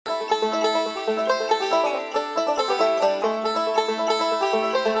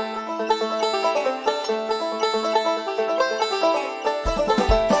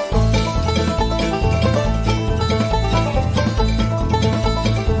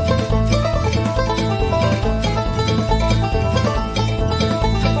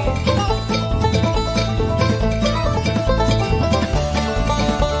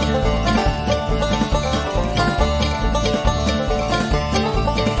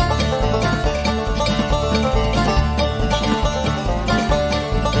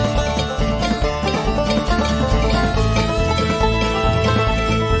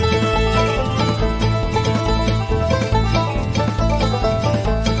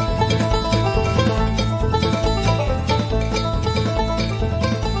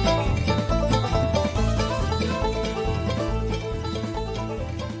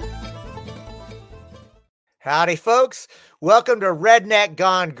Howdy, folks. Welcome to Redneck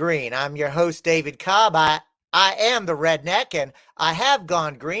Gone Green. I'm your host, David Cobb. I am the redneck, and I have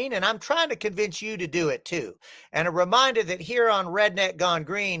gone green, and I'm trying to convince you to do it too. And a reminder that here on Redneck Gone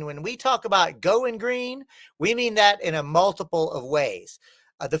Green, when we talk about going green, we mean that in a multiple of ways.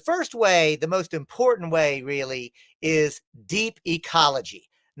 The first way, the most important way, really, is deep ecology,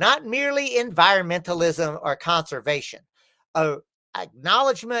 not merely environmentalism or conservation. A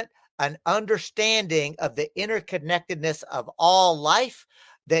acknowledgement, an understanding of the interconnectedness of all life,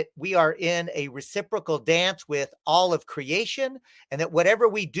 that we are in a reciprocal dance with all of creation, and that whatever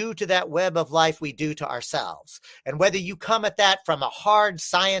we do to that web of life, we do to ourselves. And whether you come at that from a hard,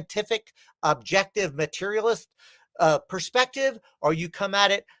 scientific, objective, materialist perspective, or you come at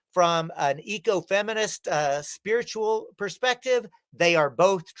it from an eco-feminist, spiritual perspective, they are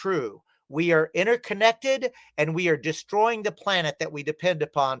both true. We are interconnected, and we are destroying the planet that we depend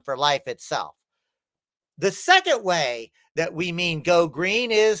upon for life itself. The second way that we mean go green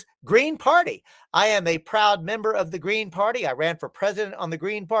is Green Party. I am a proud member of the Green Party. I ran for president on the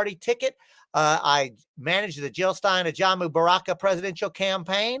Green Party ticket. I managed the Jill Stein Ajamu Baraka presidential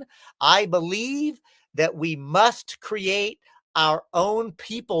campaign. I believe that we must create our own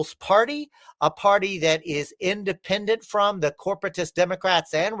people's party, a party that is independent from the corporatist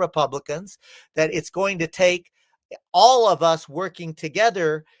Democrats and Republicans, that it's going to take all of us working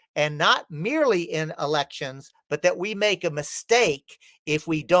together, and not merely in elections, but that we make a mistake if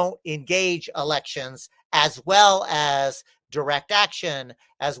we don't engage elections as well as direct action,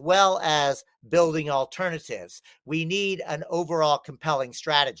 as well as building alternatives. We need an overall compelling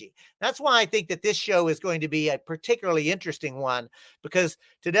strategy. That's why I think that this show is going to be a particularly interesting one, because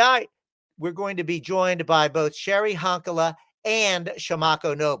tonight we're going to be joined by both Sherry Honkala and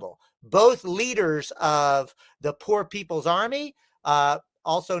Shamako Noble, both leaders of the Poor People's Army,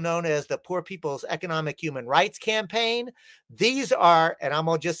 also known as the Poor People's Economic Human Rights Campaign. These are, and I'm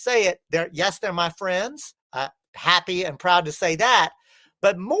going to just say it, they're my friends. Happy and proud to say that.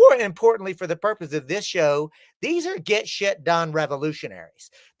 But more importantly, for the purpose of this show, these are get shit done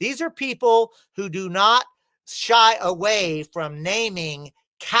revolutionaries. These are people who do not shy away from naming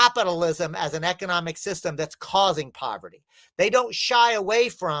capitalism as an economic system that's causing poverty. They don't shy away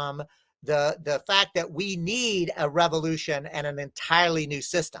from the fact that we need a revolution and an entirely new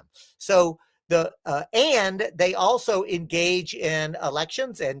system. So and they also engage in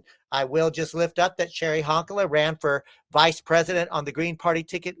elections. And I will just lift up that Sherry Honkala ran for vice president on the Green Party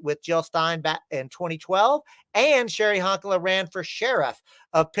ticket with Jill Stein back in 2012, and Sherry Honkala ran for sheriff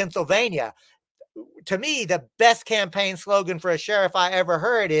of Pennsylvania. To me, the best campaign slogan for a sheriff I ever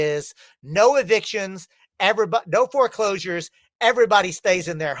heard is no evictions, no foreclosures, everybody stays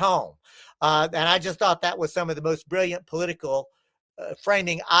in their home. And I just thought that was some of the most brilliant political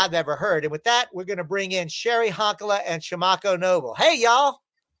framing I've ever heard. And with that, we're going to bring in Sherry Honkala and Shamako Noble. Hey, y'all.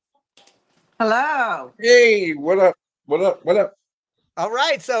 Hello. Hey, what up? What up? What up? All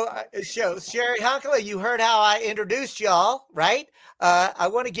right. So Sherry Honkala, you heard how I introduced y'all, right? I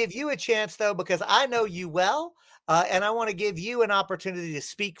want to give you a chance, though, because I know you well. And I want to give you an opportunity to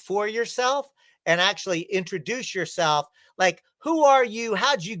speak for yourself and actually introduce yourself. Like, who are you?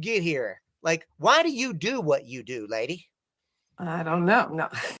 How'd you get here? Like, why do you do what you do, lady? I don't know. No.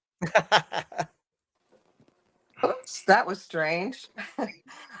 Oops, that was strange.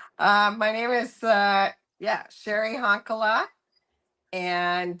 My name is Sherry Honkala,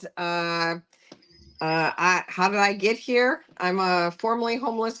 and how did I get here? I'm a formerly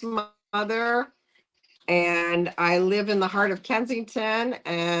homeless mother, and I live in the heart of Kensington,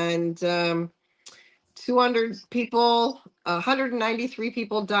 and 200 people, 193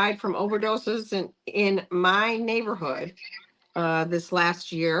 people died from overdoses in my neighborhood this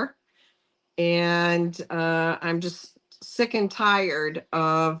last year. And I'm just sick and tired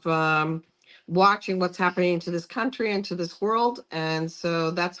of watching what's happening to this country and to this world. And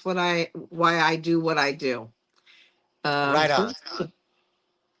so that's why I do what I do. Right on.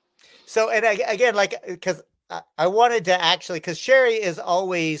 So, and again, like, because I wanted to actually, because Sherry is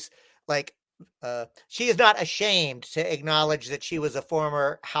always like, she is not ashamed to acknowledge that she was a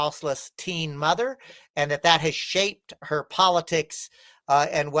former houseless teen mother, and that has shaped her politics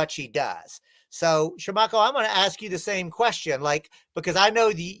and what she does. So, Shamako, I'm going to ask you the same question, like, because I know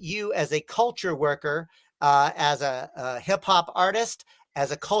you as a culture worker, as a hip hop artist,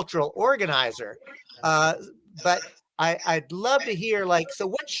 as a cultural organizer, but I'd love to hear, like, so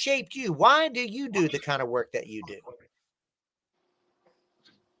what shaped you? Why do you do the kind of work that you do?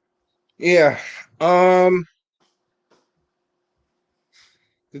 Yeah.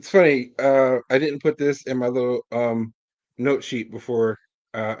 It's funny. I didn't put this in my little note sheet before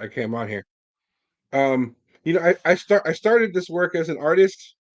I came on here. I started this work as an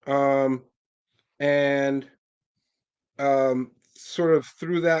artist, um, and sort of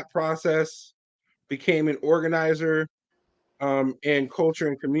through that process became an organizer in culture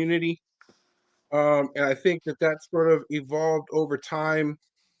and community. And I think that sort of evolved over time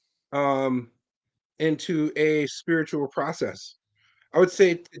um, into a spiritual process. I would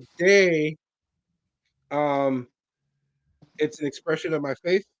say today, um, it's an expression of my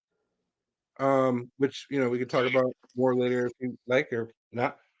faith, which we could talk about more later if you like or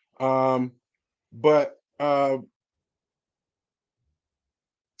not. Um, but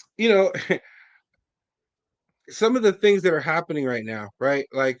you know, some of the things that are happening right now, right?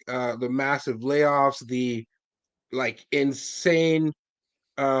 Like the massive layoffs, the like insane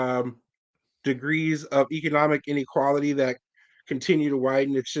um, degrees of economic inequality that continue to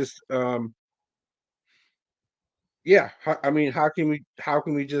widen. It's just yeah. I mean, how can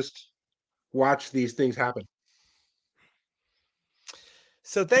we just watch these things happen?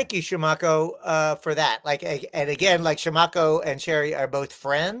 So thank you, Shimako, for that. And again, like Shimako and Sherry are both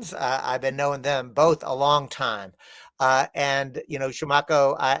friends. I've been knowing them both a long time. And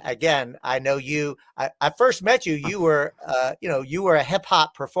Shimako, I know you. I first met you. You were a hip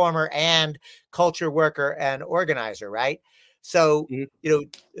hop performer and culture worker and organizer, right? So, Mhm.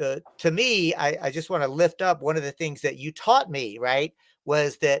 to me, I just want to lift up one of the things that you taught me, right?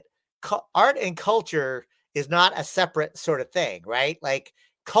 Was that art and culture is not a separate sort of thing, right? Like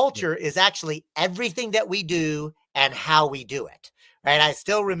culture is actually everything that we do and how we do it, right? I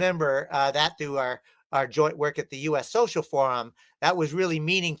still remember that through our joint work at the U.S. Social Forum. That was really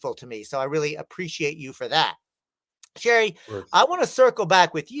meaningful to me. So I really appreciate you for that. Sherry, Of course. I want to circle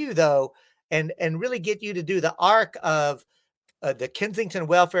back with you though, and really get you to do the arc of the Kensington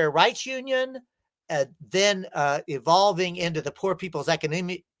Welfare Rights Union, then evolving into the Poor People's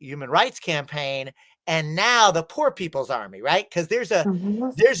Economic Human Rights Campaign, and now the Poor People's Army, right? Because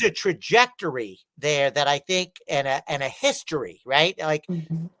Mhm. there's a trajectory there that I think and a history, right? Like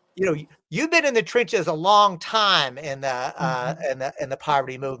Mhm. you've been in the trenches a long time in Mhm. the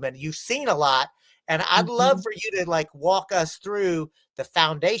poverty movement. You've seen a lot, and I'd love Mhm. for you to like walk us through the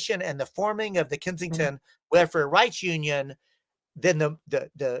foundation and the forming of the Kensington Welfare Rights Union, then the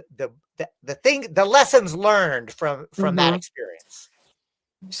thing, the lessons learned from that Mhm. experience.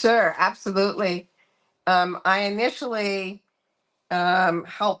 Sure, absolutely. I initially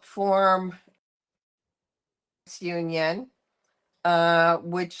helped form this union,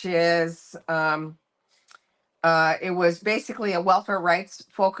 which is it was basically a welfare rights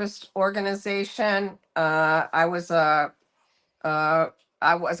focused organization. Uh, I was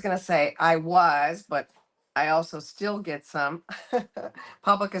going to say I was, but I also still get some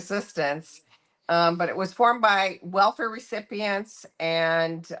public assistance. But it was formed by welfare recipients,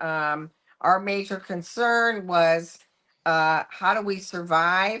 and our major concern was how do we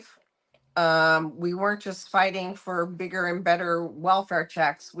survive? We weren't just fighting for bigger and better welfare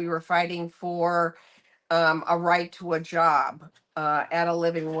checks. We were fighting for a right to a job at a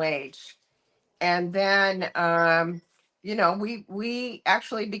living wage. And then we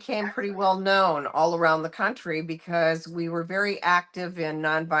actually became pretty well known all around the country because we were very active in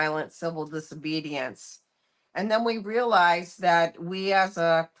nonviolent civil disobedience. And then we realized that we, as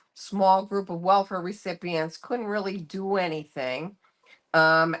a small group of welfare recipients, couldn't really do anything.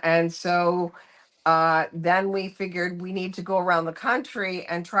 And so then we figured we need to go around the country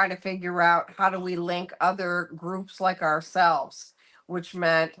and try to figure out how do we link other groups like ourselves, which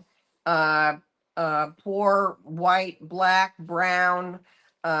meant uh, poor, white, black, brown,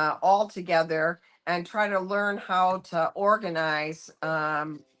 all together, and try to learn how to organize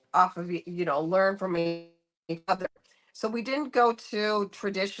off of, learn from each other. So we didn't go to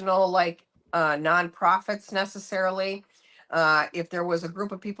traditional like nonprofits necessarily. If there was a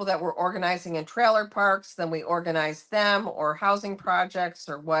group of people that were organizing in trailer parks, then we organized them, or housing projects,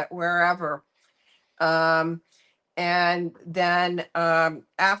 or wherever. Um, and then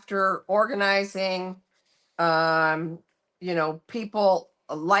after organizing, um, people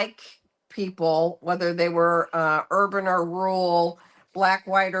like people, whether they were urban or rural, black,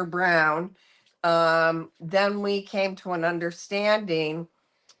 white, or brown, then we came to an understanding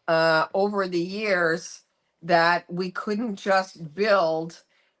over the years that we couldn't just build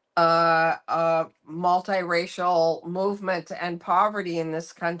a multiracial movement to end poverty in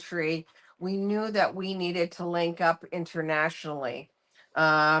this country. We knew that we needed to link up internationally.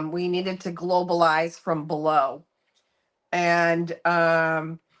 We needed to globalize from below. And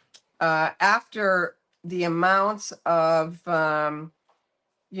after the amounts of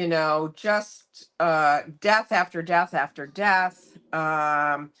just death after death after death,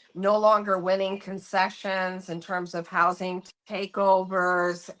 no longer winning concessions in terms of housing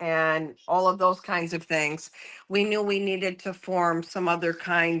takeovers and all of those kinds of things, we knew we needed to form some other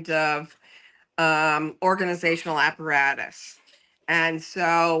kind of organizational apparatus. And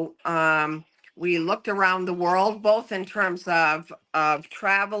so we looked around the world, both in terms of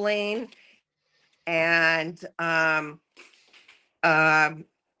traveling and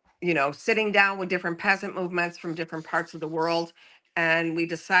sitting down with different peasant movements from different parts of the world. And we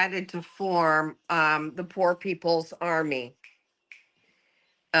decided to form the Poor People's Army.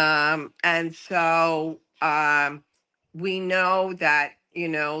 And so we know that,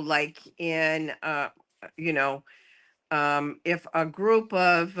 like in, if a group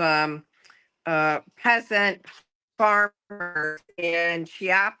of peasant farmers in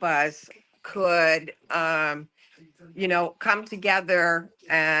Chiapas could, come together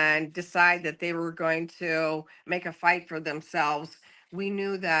and decide that they were going to make a fight for themselves, we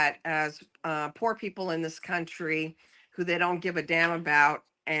knew that as poor people in this country who they don't give a damn about,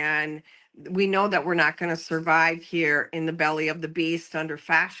 and we know that we're not going to survive here in the belly of the beast under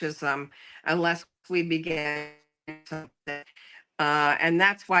fascism unless we begin something. And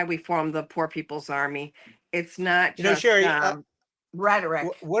that's why we formed the Poor People's Army. It's not just Sherry, rhetoric.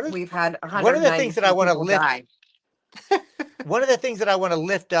 We've had one of the things that I want to lift die. one of the things that I want to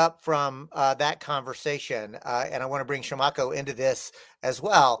lift up from that conversation, and I want to bring Shimako into this as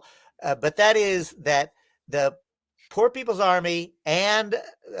well, but that is that the Poor People's Army and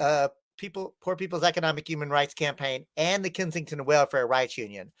Poor People's Economic Human Rights Campaign and the Kensington Welfare Rights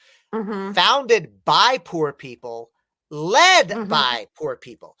Union, founded by poor people, led by poor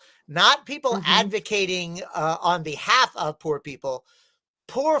people, not people advocating on behalf of poor people,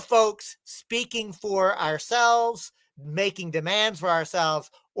 poor folks speaking for ourselves, making demands for ourselves,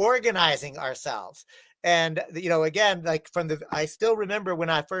 organizing ourselves. And, again, like I still remember when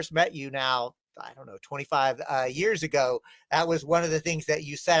I first met you now, I don't know, 25 years ago, that was one of the things that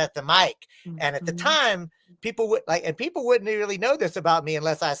you said at the mic. And at the time, people wouldn't really know this about me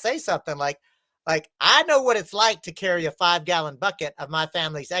unless I say something like I know what it's like to carry a 5-gallon bucket of my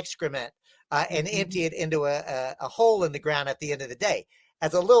family's excrement and empty it into a hole in the ground at the end of the day.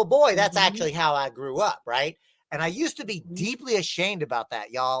 As a little boy, that's actually how I grew up, right? And I used to be deeply ashamed about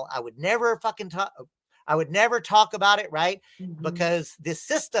that, y'all. I would never talk about it, right? Because this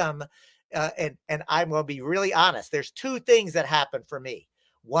system, and I'm going to be really honest, there's 2 things that happen for me.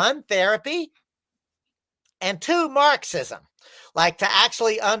 1, therapy, and 2, Marxism. Like, to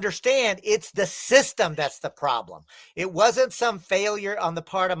actually understand it's the system that's the problem. It wasn't some failure on the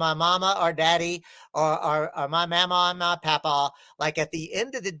part of my mama or daddy or my mama and my papa. Like, at the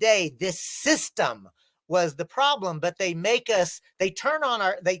end of the day, this system was the problem, but they try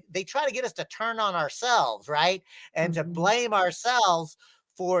to get us to turn on ourselves, right? And to blame ourselves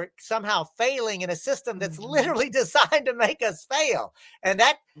for somehow failing in a system that's literally designed to make us fail. And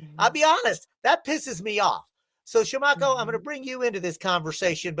that, I'll be honest, that pisses me off. So Shimako, I'm going to bring you into this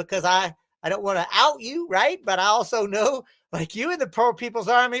conversation because I don't want to out you, right? But I also know, like, you in the Poor People's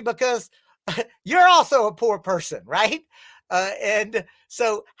Army because you're also a poor person, right? And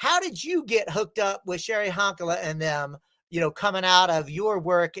so how did you get hooked up with Sherry Honkala and them, coming out of your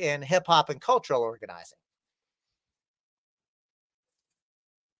work in hip hop and cultural organizing?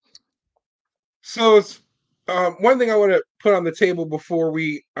 So it's one thing I want to put on the table before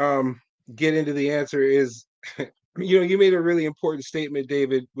we get into the answer is, you made a really important statement,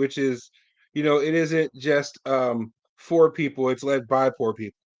 David, which is, it isn't just for people, it's led by poor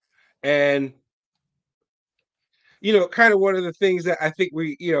people. And, kind of one of the things that I think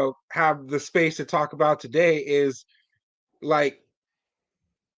we, have the space to talk about today is, like,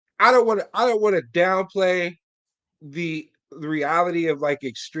 I don't want to downplay the reality of, like,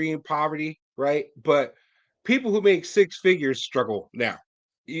 extreme poverty, right? But people who make 6 figures struggle now.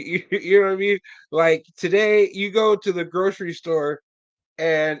 You know what I mean? Like, today, you go to the grocery store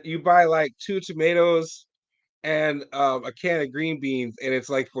and you buy like 2 tomatoes and a can of green beans, and it's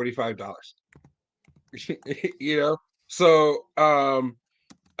like $45. So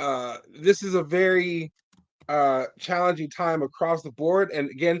this is a very challenging time across the board. And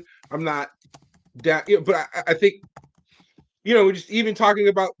again, I'm not down, but I think, we're just even talking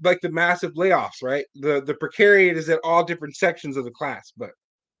about, like, the massive layoffs, right? The precariat is at all different sections of the class. But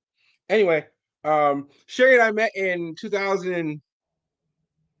anyway, Sherry and I met in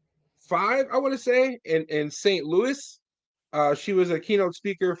 2005, I want to say, in St. Louis. She was a keynote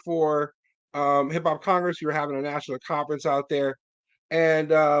speaker for Hip Hop Congress. We were having a national conference out there, and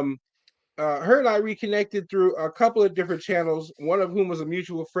her and I reconnected through a couple of different channels. One of whom was a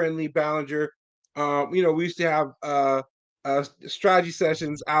mutual friend, Lee Ballinger. We used to have strategy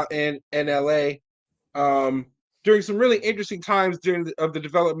sessions out in LA during some really interesting times of the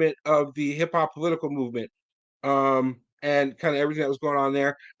development of the hip hop political movement, and kind of everything that was going on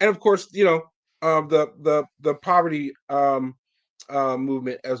there, and of course, the poverty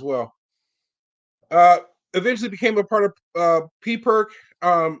movement as well. Eventually became a part of PPERC.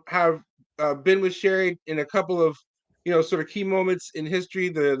 Have been with Sherry in a couple of sort of key moments in history.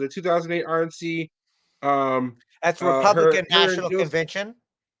 The 2008 RNC. That's Her Republican and National Jill's. Convention.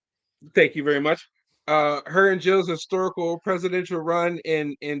 Thank you very much. Her and Jill's historical presidential run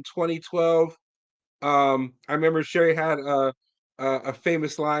in 2012. I remember Sherry had a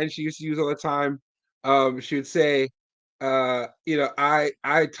famous line she used to use all the time. She would say, I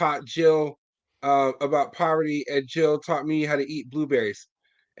taught Jill about poverty, and Jill taught me how to eat blueberries.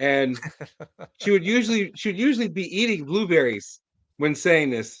 And she would usually be eating blueberries when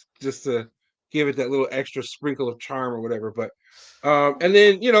saying this, just to give it that little extra sprinkle of charm or whatever. But and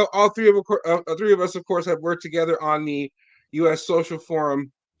then all three of us, of course, have worked together on the U.S. Social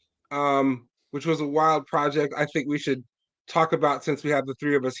Forum, which was a wild project. I think we should talk about since we have the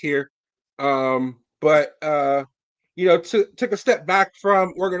three of us here. But took a step back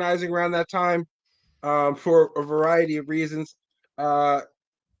from organizing around that time for a variety of reasons.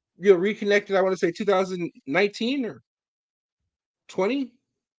 Reconnected, I want to say 2019 or 20.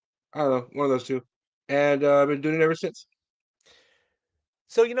 I don't know, one of those two. And I've been doing it ever since.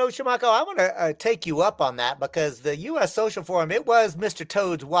 So, Shimako, I want to take you up on that, because the U.S. Social Forum, it was Mr.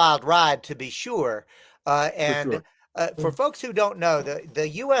 Toad's wild ride, to be sure. For folks who don't know, the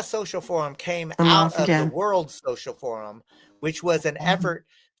U.S. Social Forum came out of the World Social Forum, which was an effort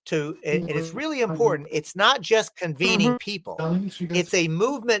to, and it's really important, it's not just convening people. It's a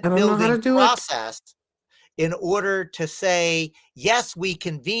movement building process in order to say, yes, we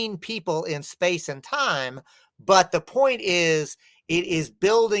convene people in space and time, but the point is, it is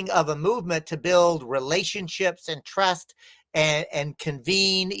building of a movement to build relationships and trust and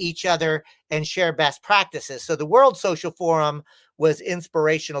convene each other and share best practices. So the World Social Forum was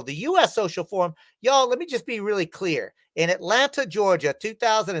inspirational. The U.S. Social Forum, y'all, let me just be really clear. In Atlanta, Georgia,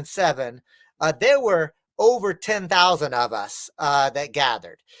 2007, there were over 10,000 of us that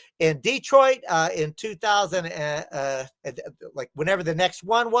gathered. In Detroit, in 2000, like whenever the next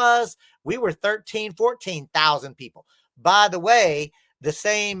one was, we were 14,000 people. By the way, the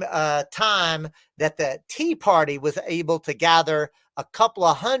same time that the Tea Party was able to gather a couple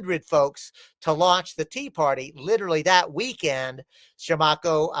of hundred folks to launch the Tea Party, literally that weekend,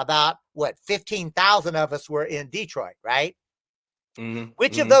 Shimako, about 15,000 of us were in Detroit, right? Mm-hmm.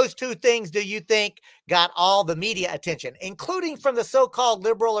 Which of those two things do you think got all the media attention, including from the so-called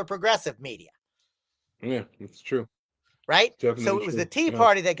liberal or progressive media? Yeah, that's true. Right? Definitely so it was true. The Tea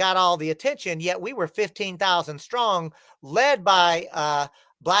Party that got all the attention, yet we were 15,000 strong, led by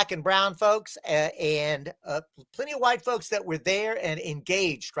Black and brown folks and plenty of white folks that were there and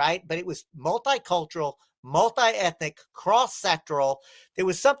engaged, right? But it was multicultural, multi-ethnic, cross-sectoral. There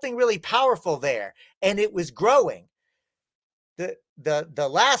was something really powerful there, and it was growing. The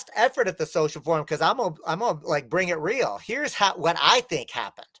last effort at the Social Forum, because I'm gonna like bring it real. Here's what I think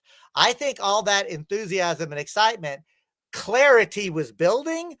happened. I think all that enthusiasm and excitement, clarity was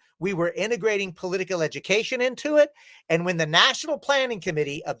building. We were integrating political education into it. And when the National Planning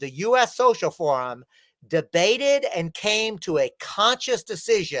Committee of the U.S. Social Forum debated and came to a conscious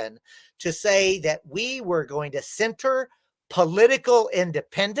decision to say that we were going to center political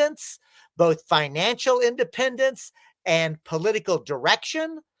independence, both financial independence and political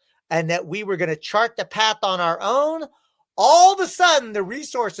direction, and that we were going to chart the path on our own, all of a sudden the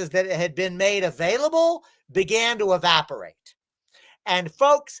resources that had been made available began to evaporate. And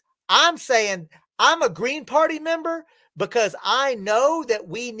folks, I'm saying I'm a Green Party member because I know that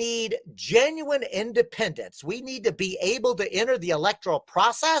we need genuine independence. We need to be able to enter the electoral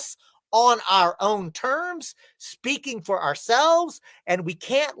process on our own terms, speaking for ourselves, and we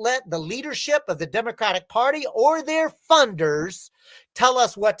can't let the leadership of the Democratic Party or their funders tell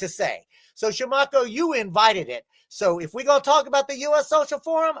us what to say. So, Shimako, you invited it. So if we're going to talk about the U.S. Social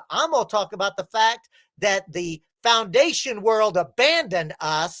Forum, I'm going to talk about the fact that the foundation world abandoned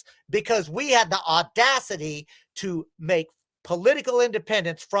us because we had the audacity to make political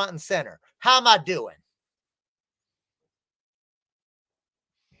independence front and center. How am I doing?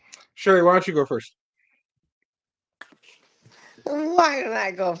 Sherry, why don't you go first? Why don't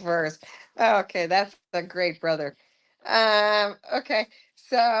I go first? Okay, that's a great brother. Okay,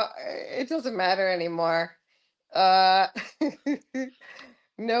 so it doesn't matter anymore.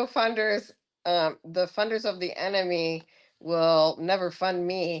 no funders. The funders of the enemy will never fund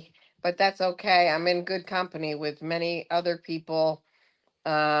me, but that's okay. I'm in good company with many other people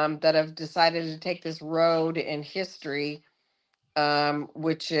that have decided to take this road in history,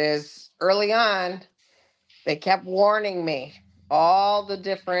 which is early on. They kept warning me. All the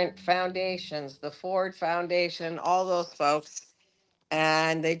different foundations, the Ford Foundation, all those folks,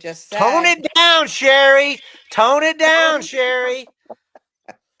 and they just Tone said, it down, Sherry. Tone it down, Sherry.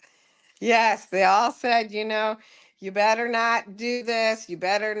 yes, they all said, you better not do this. You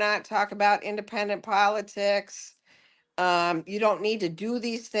better not talk about independent politics. You don't need to do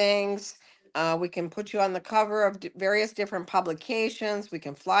these things. We can put you on the cover of various different publications. We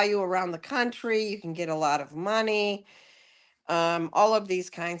can fly you around the country. You can get a lot of money. All of these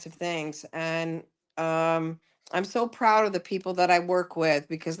kinds of things. And I'm so proud of the people that I work with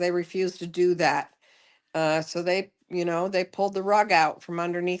because they refuse to do that. So they pulled the rug out from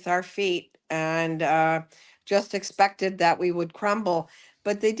underneath our feet and just expected that we would crumble.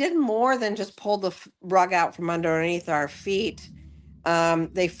 But they did more than just pull the rug out from underneath our feet.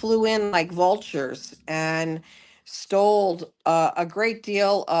 They flew in like vultures and stole a great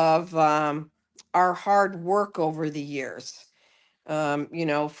deal of our hard work over the years.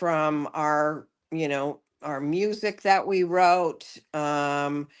 From our music that we wrote,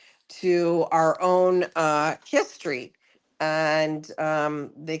 to our own history. And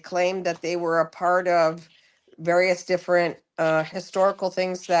they claimed that they were a part of various different historical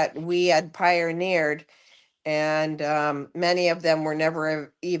things that we had pioneered. And many of them were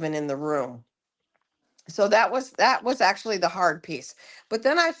never even in the room. So that was actually the hard piece. But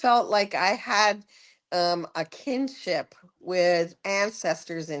then I felt like I had a kinship with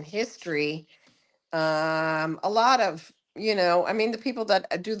ancestors in history. A lot of, I mean, the people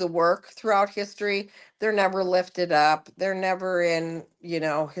that do the work throughout history, they're never lifted up. They're never in,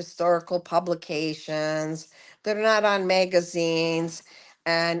 historical publications. They're not on magazines.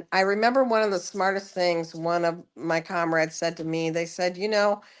 And I remember one of the smartest things one of my comrades said to me. They said,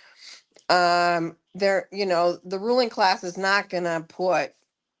 the ruling class is not going to put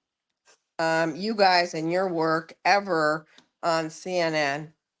you guys and your work ever on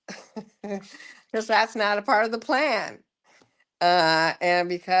CNN because that's not a part of the plan. And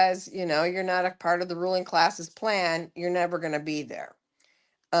because, you're not a part of the ruling class's plan, you're never going to be there.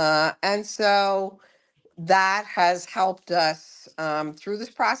 And so that has helped us through this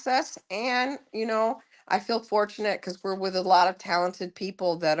process. And, I feel fortunate because we're with a lot of talented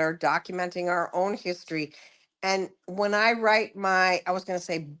people that are documenting our own history. And when I write I was going to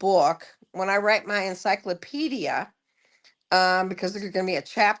say book, when I write my encyclopedia, because there's going to be a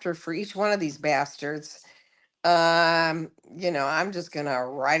chapter for each one of these bastards, I'm just going to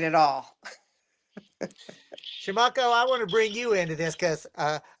write it all. Shimako, I want to bring you into this because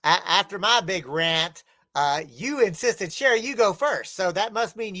after my big rant, you insisted, Sherry, you go first. So that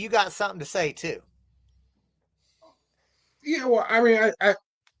must mean you got something to say too. Yeah, well, I mean, I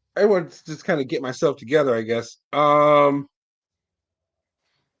want to just kind of get myself together, I guess.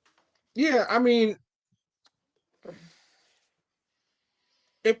 Yeah, I mean,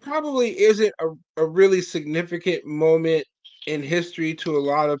 it probably isn't a really significant moment in history to a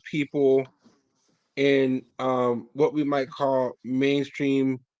lot of people in what we might call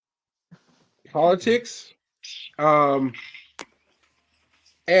mainstream politics. And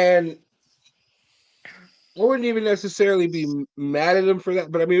I wouldn't even necessarily be mad at them for that,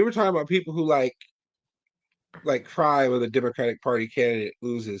 but I mean, we're talking about people who like cry when the Democratic Party candidate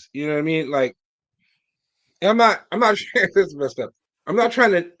loses. You know what I mean? Like, I'm not sure this is messed up. I'm not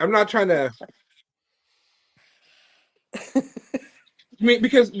trying to. I mean,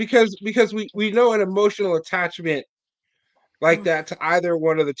 because we know an emotional attachment like that to either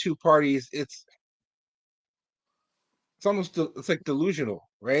one of the two parties. It's like delusional,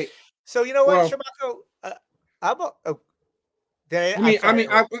 right? So you know what, Well, Shimako? I mean,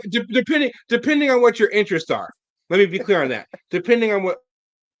 depending on what your interests are. Let me be clear on that. Depending on what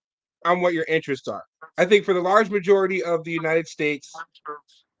your interests are, I think for the large majority of the United States,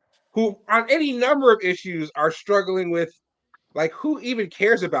 who on any number of issues are struggling with, like, who even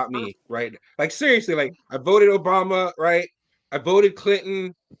cares about me, right? Like, seriously, like, I voted Obama, right? I voted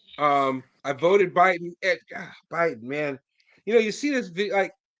Clinton. I voted Biden. Biden, man, you see this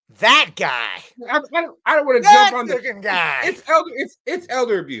like that guy. I don't want to jump That on looking guy. It's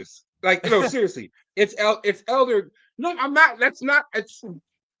elder abuse. Like, seriously, it's elder. No, I'm not. That's not. It's.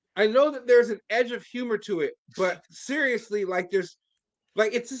 I know that there's an edge of humor to it, but seriously, like, this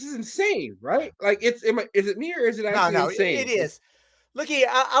is insane, right? Like, is it me or is it actually No, insane? it is. Look here,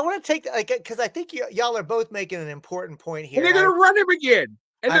 I want to take because I think y'all are both making an important point And here. they're gonna run him again.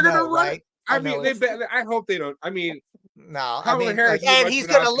 and I they're gonna know, run it. right? I I mean, know they it's bet. I hope they don't. I mean, no. I Kamala mean, Harris like, is a and much he's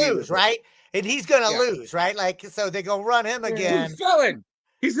better gonna option either. lose, right? And he's gonna Yeah, lose, right? Like, so they're gonna run him to a again. felon.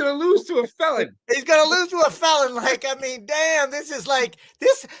 He's gonna lose to a felon. He's gonna lose to a felon. Like, I mean, damn, this is like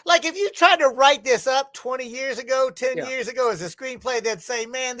this. Like, if you tried to write this up 20 years ago, 10 Yeah. years ago as a screenplay, they'd say,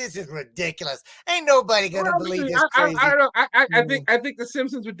 "Man, this is ridiculous. Ain't nobody gonna Well, believe listen, this I crazy." don't know. I think the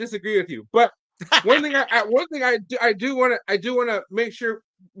Simpsons would disagree with you, but one thing I do want to make sure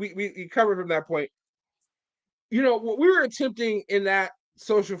we cover from that point. You know what we were attempting in that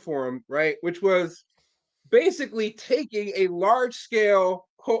social forum, right? Which was basically taking a large scale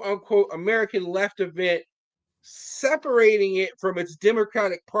quote unquote American left event, separating it from its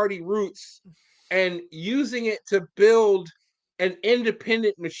Democratic Party roots, and using it to build an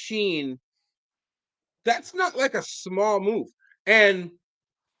independent machine. That's not like a small move. And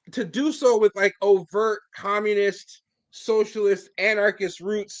to do so with like overt communist, socialist, anarchist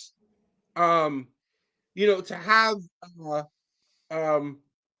roots, um, to have uh, um,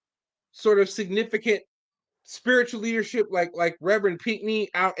 sort of significant spiritual leadership like Reverend Pinckney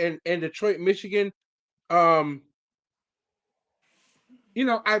out in Detroit, Michigan. Um,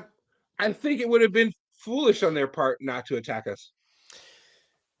 I think it would have been foolish on their part not to attack us.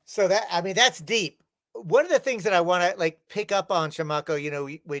 So that, I mean, that's deep. One of the things that I want to like pick up on,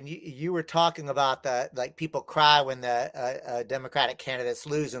 Shamako, when you were talking about the like people cry when the Democratic candidates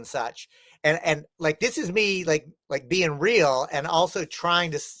lose and such, and like this is me like being real and also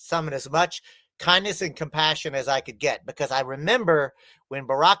trying to summon as much kindness and compassion as I could get, because I remember when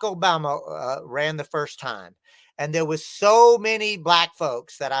Barack Obama ran the first time, and there was so many black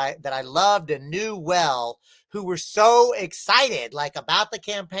folks that I loved and knew well who were so excited like about the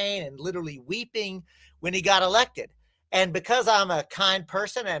campaign and literally weeping when he got elected. And because I'm a kind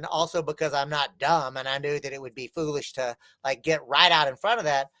person, and also because I'm not dumb, and I knew that it would be foolish to like get right out in front of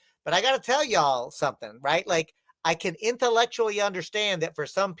that, but I got to tell y'all something, right? Like, I can intellectually understand that for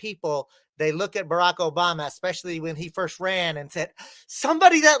some people, they look at Barack Obama, especially when he first ran, and said,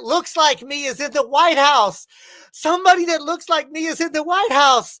 somebody that looks like me is in the White House. Somebody that looks like me is in the White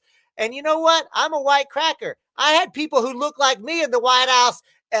House. And you know what? I'm a white cracker. I had people who look like me in the White House,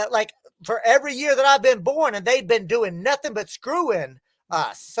 like for every year that I've been born, and they've been doing nothing but screwing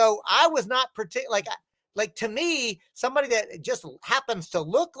us. So I was not particular, like to me, somebody that just happens to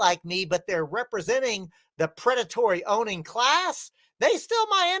look like me, but they're representing the predatory owning class, they still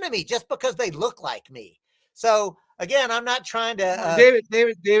my enemy just because they look like me. So again, I'm not trying to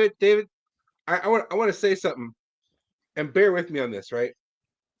David. I want to say something, and bear with me on this, right?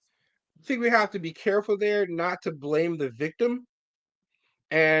 I think we have to be careful there not to blame the victim.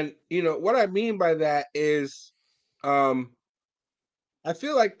 And what I mean by that is, I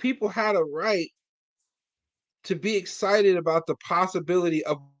feel like people had a right to be excited about the possibility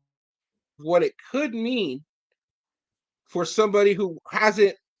of what it could mean for somebody who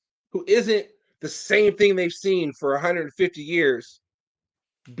isn't the same thing they've seen for 150 years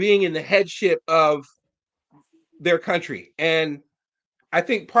being in the headship of their country. And I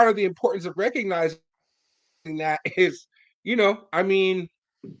think part of the importance of recognizing that is, I mean,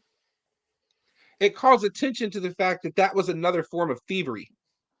 it calls attention to the fact that that was another form of thievery,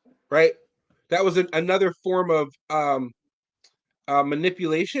 right? That was another form of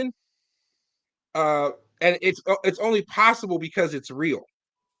manipulation, and it's only possible because it's real.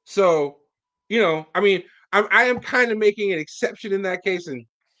 So, I mean, I am kind of making an exception in that case, and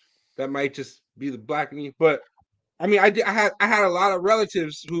that might just be the black in me. But I mean, I had a lot of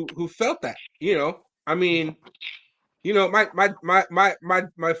relatives who felt that. I mean,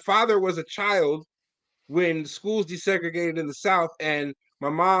 my father was a child when schools desegregated in the South, and my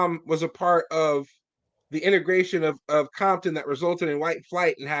mom was a part of the integration of Compton that resulted in white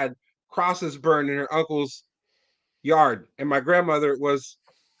flight and had crosses burned in her uncle's yard. And my grandmother was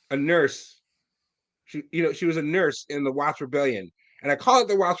a nurse. She was a nurse in the Watts Rebellion. And I call it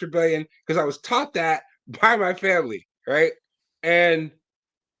the Watts Rebellion because I was taught that by my family, right? And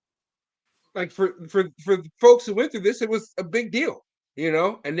like for folks who went through this, it was a big deal,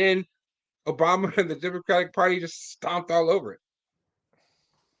 And then Obama and the Democratic Party just stomped all over it.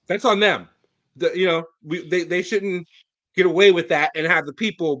 That's on them. They shouldn't get away with that and have the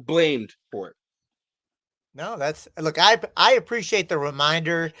people blamed for it. No, look, I appreciate the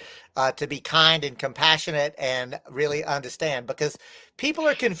reminder to be kind and compassionate and really understand, because people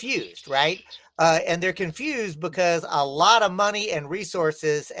are confused, right? And they're confused because a lot of money and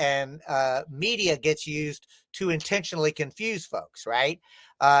resources and media gets used to intentionally confuse folks, right?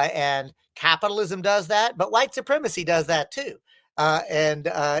 And capitalism does that, but white supremacy does that too.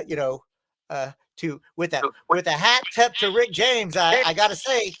 with a hat tip to Rick James. I got to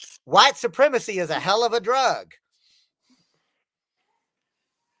say, white supremacy is a hell of a drug.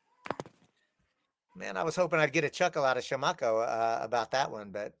 Man, I was hoping I'd get a chuckle out of Shamako about that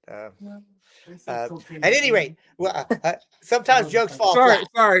one, but at any rate, well, sometimes jokes fall flat.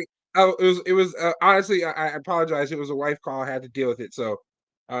 Sorry. It was honestly, I apologize. It was a wife call. I had to deal with it, so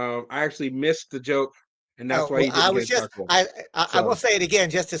I actually missed the joke, and that's why you didn't get a chuckle. I will say it again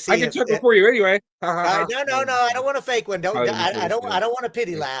just to see. I can chuckle for you anyway. No, I don't want a fake one. I don't want a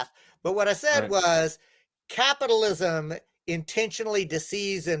pity laugh. But what I said was, capitalism intentionally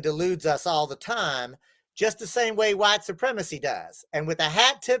deceives and deludes us all the time, just the same way white supremacy does. And with a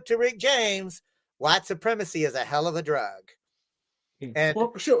hat tip to Rick James, white supremacy is a hell of a drug. And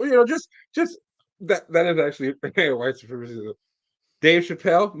well, sure, just that is actually white supremacy. Dave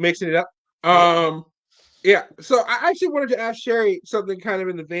Chappelle mixing it up. Yeah. So I actually wanted to ask Sherry something kind of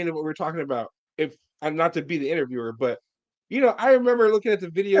in the vein of what we're talking about. If I'm not to be the interviewer, but I remember looking at the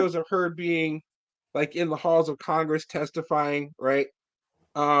videos of her being like in the halls of Congress testifying, right?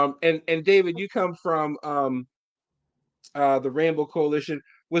 And David, you come from the Rainbow Coalition.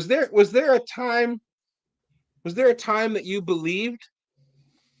 Was there a time that you believed?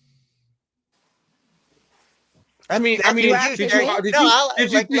 Did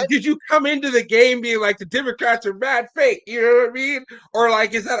you come into the game being like the Democrats are bad fake? You know what I mean? Or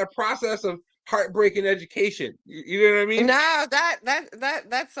like, is that a process of heartbreaking education? You know what I mean? No,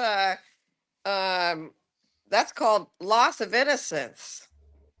 that's called loss of innocence.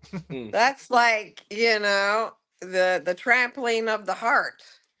 That's like, the trampling of the heart.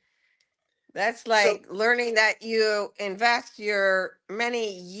 That's like learning that you invest your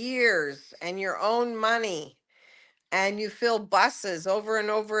many years and your own money, and you fill buses over and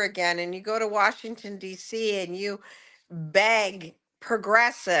over again, and you go to Washington, D.C., and you beg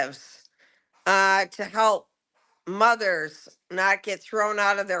progressives to help mothers not get thrown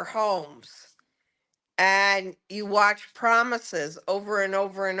out of their homes. And you watch promises over and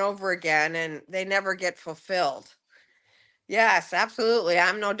over and over again, and they never get fulfilled. Yes, absolutely.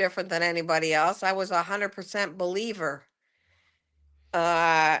 I'm no different than anybody else. I was 100% believer.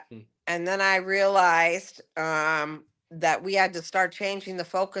 And then I realized that we had to start changing the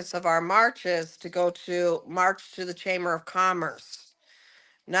focus of our marches to march to the Chamber of Commerce,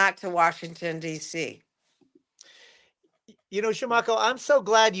 not to Washington, D.C. Shamako, I'm so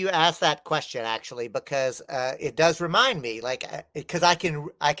glad you asked that question, actually, because it does remind me, because I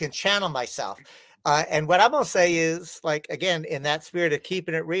can channel myself. And what I'm going to say is, again, in that spirit of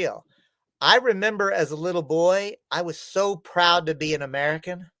keeping it real, I remember as a little boy, I was so proud to be an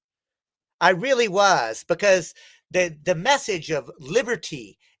American. I really was, because the message of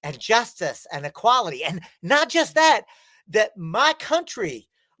liberty and justice and equality, and not just that my country,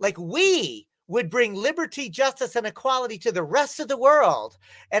 we would bring liberty, justice, and equality to the rest of the world.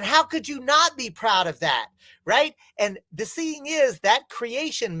 And how could you not be proud of that, right? And the seeing is that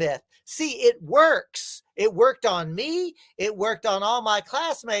creation myth. See, it works. It worked on me. It worked on all my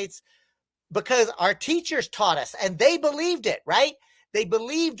classmates because our teachers taught us, and they believed it, right? They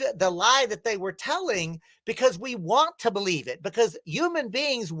believed the lie that they were telling because we want to believe it, because human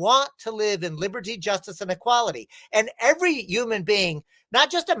beings want to live in liberty, justice, and equality. And every human being,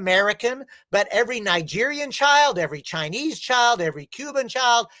 not just American, but every Nigerian child, every Chinese child, every Cuban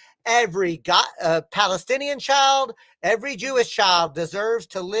child, every Palestinian child, every Jewish child deserves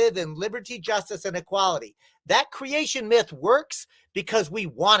to live in liberty, justice, and equality. That creation myth works because we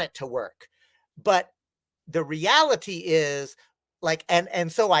want it to work. But the reality is,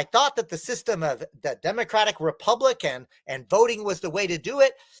 and so I thought that the system of the Democratic Republic and voting was the way to do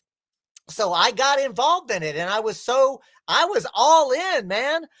it. So I got involved in it, and I was all in,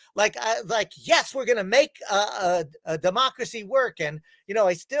 man. Yes, we're going to make a democracy work. And,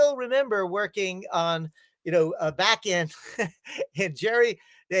 I still remember working on, back in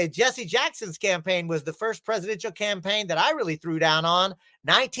Jesse Jackson's campaign was the first presidential campaign that I really threw down on,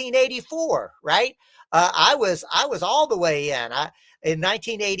 1984, right? I was all the way in. In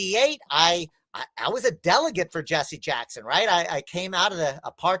 1988, I was a delegate for Jesse Jackson, right? I came out of the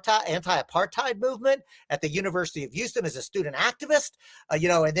anti-apartheid movement at the University of Houston as a student activist,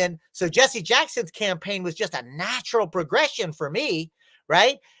 and then so Jesse Jackson's campaign was just a natural progression for me,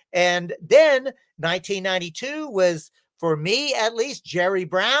 right? And then 1992 was, for me at least, Jerry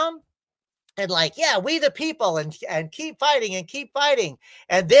Brown. And we the people, and keep fighting and keep fighting.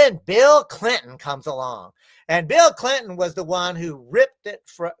 And then Bill Clinton comes along, and Bill Clinton was the one who ripped it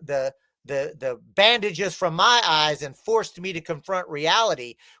from the the bandages from my eyes and forced me to confront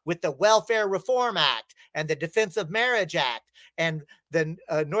reality with the Welfare Reform Act and the Defense of Marriage Act and the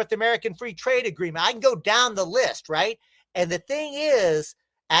North American Free Trade Agreement. I can go down the list, right? And the thing is,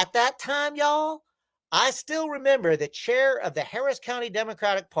 at that time, y'all, I still remember the chair of the Harris County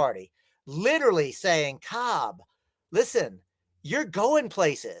Democratic Party literally saying, Cobb, listen, you're going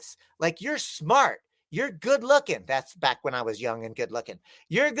places. Like, you're smart. You're good looking. That's back when I was young and good looking.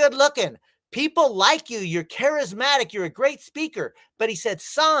 You're good looking. People like you. You're charismatic. You're a great speaker. But he said,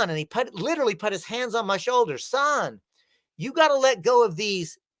 son, and he literally put his hands on my shoulders. Son, you got to let go of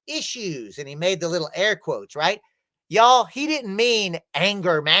these issues. And he made the little air quotes, right? Y'all, he didn't mean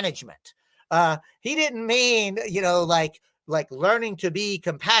anger management. He didn't mean, like learning to be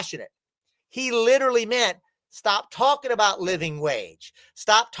compassionate. He literally meant stop talking about living wage.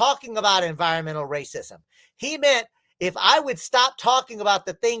 Stop talking about environmental racism. He meant if I would stop talking about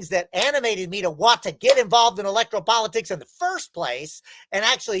the things that animated me to want to get involved in electoral politics in the first place and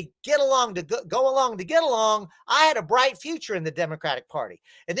actually get along to go along to get along, I had a bright future in the Democratic Party.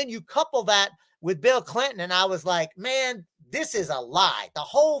 And then you couple that with Bill Clinton, and I was like, man, this is a lie. The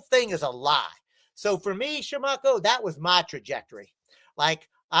whole thing is a lie. So for me, Shamako, that was my trajectory. Like,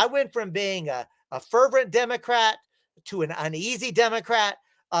 I went from being a fervent Democrat to an uneasy Democrat,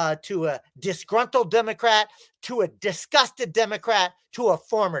 to a disgruntled Democrat, to a disgusted Democrat, to a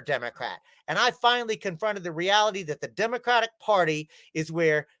former Democrat. And I finally confronted the reality that the Democratic Party is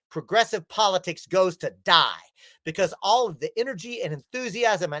where progressive politics goes to die, because all of the energy and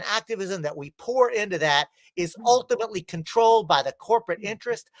enthusiasm and activism that we pour into that is ultimately controlled by the corporate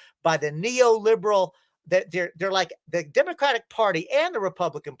interest, by the neoliberal. That they're like the Democratic Party and the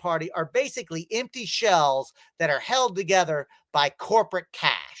Republican Party are basically empty shells that are held together by corporate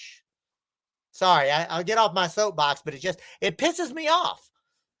cash. Sorry, I'll get off my soapbox, but it pisses me off.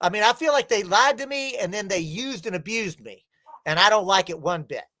 I mean, I feel like they lied to me and then they used and abused me, and I don't like it one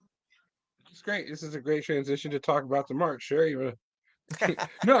bit. It's great. This is a great transition to talk about the march. Sure.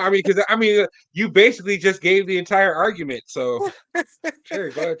 No, I mean, because you basically just gave the entire argument. So,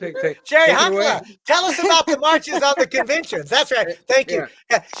 sure, go ahead, take Jerry it away. Hunkla, tell us about the marches on the conventions. That's right. Thank you.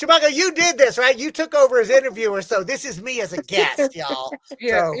 Yeah. Shamako, you did this, right? You took over as interviewer, so this is me as a guest, y'all.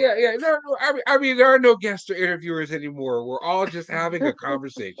 Yeah. No. I mean, there are no guests or interviewers anymore. We're all just having a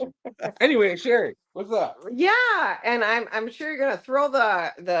conversation. Anyway, Sherry, what's up? Yeah, and I'm sure you're gonna throw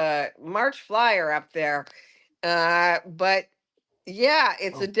the March flyer up there. But yeah,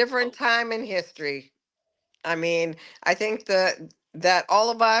 it's a different time in history. I mean, I think that all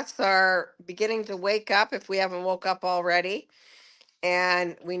of us are beginning to wake up, if we haven't woke up already.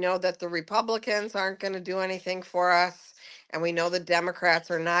 And we know that the Republicans aren't going to do anything for us. And we know the Democrats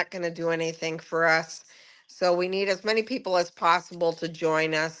are not going to do anything for us. So we need as many people as possible to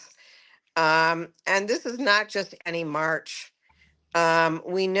join us. And this is not just any march.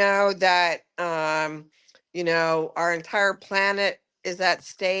 We know that, our entire planet is at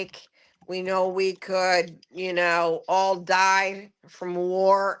stake. We know we could, all die from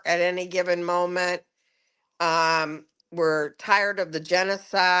war at any given moment. We're tired of the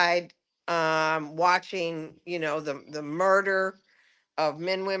genocide, watching, the murder of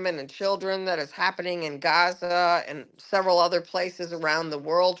men, women, and children that is happening in Gaza and several other places around the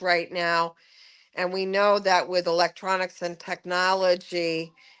world right now. And we know that with electronics and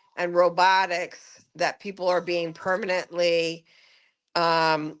technology and robotics, that people are being permanently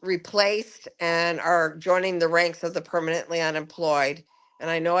replaced and are joining the ranks of the permanently unemployed. And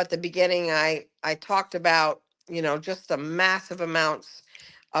I know at the beginning I talked about, just the massive amounts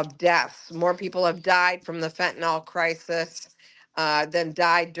of deaths. More people have died from the fentanyl crisis than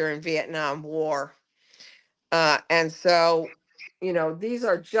died during Vietnam War. And so, these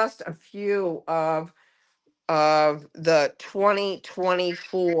are just a few of the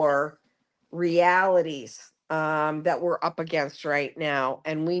 2024 realities that we're up against right now.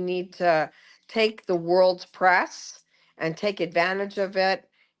 And we need to take the world's press and take advantage of it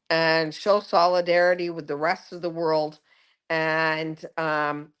and show solidarity with the rest of the world and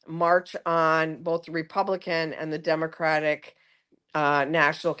march on both the Republican and the Democratic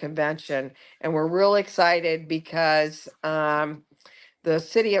National Convention. And we're real excited because the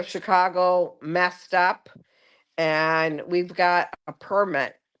city of Chicago messed up, and we've got a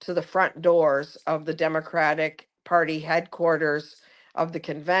permit to the front doors of the Democratic Party headquarters of the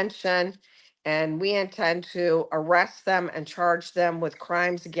convention. And we intend to arrest them and charge them with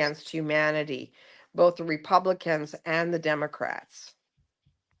crimes against humanity, both the Republicans and the Democrats.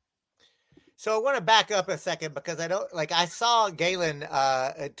 So I want to back up a second because I saw Galen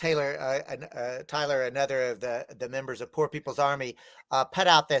Tyler, another of the members of Poor People's Army, put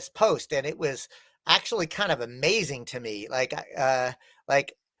out this post, and it was actually kind of amazing to me.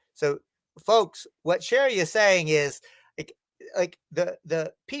 So folks, what Sherry is saying is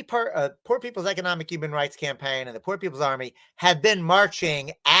the Poor People's Economic Human Rights Campaign and the Poor People's Army have been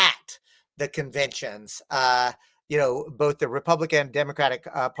marching at the conventions, both the Republican and Democratic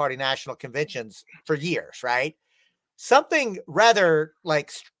Party national conventions for years, right? Something rather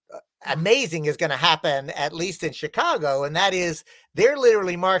amazing is going to happen, at least in Chicago, and that is they're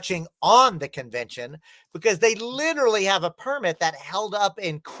literally marching on the convention because they literally have a permit that held up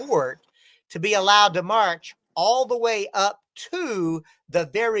in court to be allowed to march all the way up to the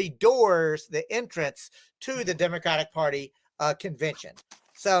very doors, the entrance to the Democratic Party convention.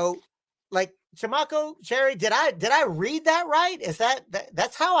 So, Chamaco, Sherry, did I read that right? Is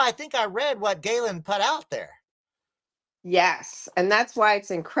that's how I think I read what Galen put out there? Yes, and that's why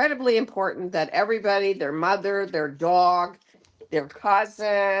it's incredibly important that everybody, their mother, their dog, their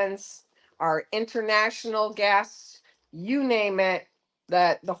cousins, our international guests, you name it,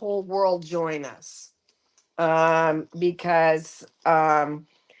 that the whole world join us. Because we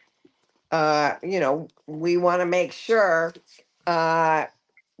want to make sure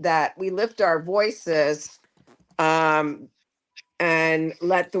that we lift our voices and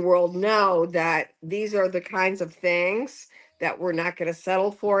let the world know that these are the kinds of things that we're not going to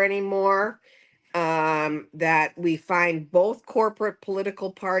settle for anymore. That we find both corporate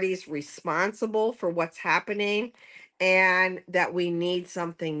political parties responsible for what's happening, and that we need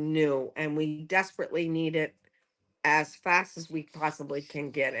something new, and we desperately need it as fast as we possibly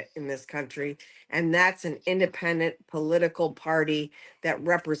can get it in this country. And that's an independent political party that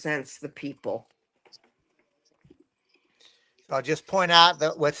represents the people. I'll just point out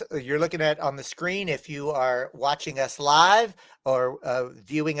that what you're looking at on the screen, if you are watching us live or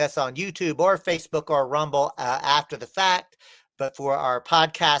viewing us on YouTube or Facebook or Rumble after the fact. But for our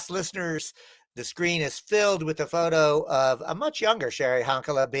podcast listeners, the screen is filled with a photo of a much younger Sherry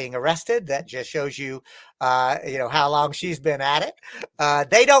Honkala being arrested. That just shows you, how long she's been at it.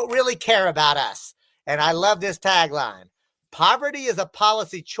 They don't really care about us. And I love this tagline. Poverty is a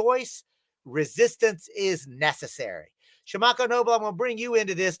policy choice. Resistance is necessary. Chamaco Noble, I'm going to bring you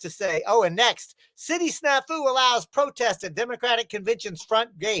into this to say, and next, City Snafu allows protest at Democratic Convention's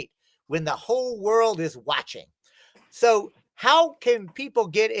front gate when the whole world is watching. So how can people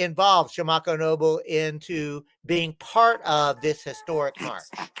get involved, Chamaco Noble, into being part of this historic march?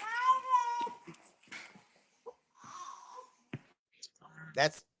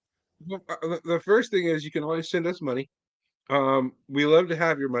 That's the first thing is you can always send us money. We love to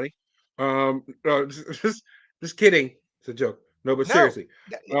have your money. No, just kidding. It's a joke. No, but seriously,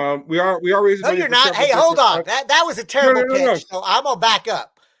 we are raising. No, you're not. Hey, hold on. That was a terrible pitch. So I'm gonna back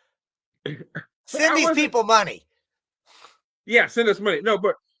up. Send these people money. Yeah, send us money. No,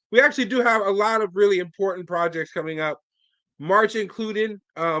 but we actually do have a lot of really important projects coming up, March included.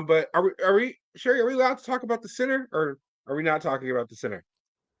 But are we Sherry? Are we allowed to talk about the center, or are we not talking about the center?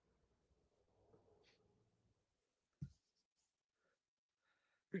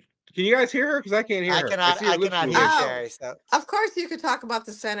 Can you guys hear her? Because I can't hear her. I cannot hear Sherry. So. Of course, you could talk about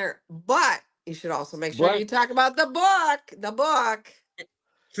the center, but you should also make sure you talk about the book. The book.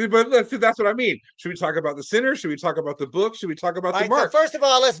 See, that's what I mean. Should we talk about the center? Should we talk about the book? Should we talk about the march? So first of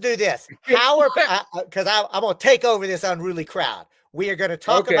all, let's do this. Because I'm going to take over this unruly crowd. We are going to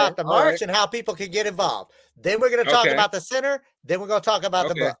talk about the march and how people can get involved. Then we're going to talk about the center. Then we're going to talk about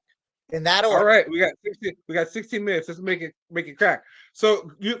the book. In that order. All right, we got 16 minutes. Let's make it crack. So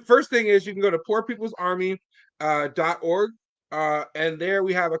first thing is you can go to poorpeoplesarmy.org. And there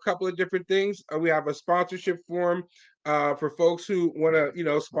we have a couple of different things. We have a sponsorship form for folks who want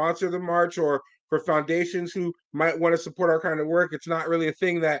to, sponsor the march, or for foundations who might want to support our kind of work. It's not really a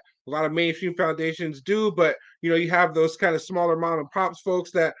thing that a lot of mainstream foundations do, but you have those kind of smaller mom and pops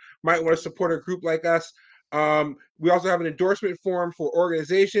folks that might want to support a group like us. We also have an endorsement form for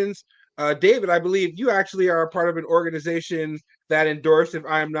organizations. David, I believe you actually are a part of an organization that endorsed, if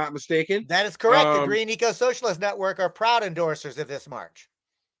I am not mistaken. That is correct. The Green Eco-Socialist Network are proud endorsers of this march.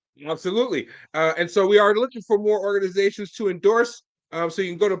 Absolutely. And so we are looking for more organizations to endorse. So you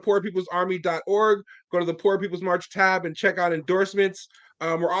can go to poorpeoplesarmy.org, go to the Poor People's March tab and check out endorsements.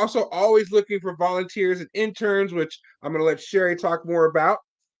 We're also always looking for volunteers and interns, which I'm going to let Sherry talk more about.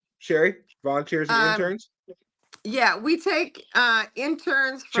 Sherry, volunteers and interns? Yeah, we take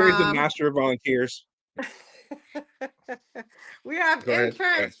interns from... Sherry's the master of volunteers. We have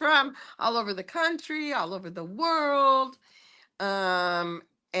interns from all over the country, all over the world.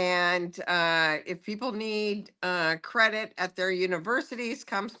 And if people need credit at their universities,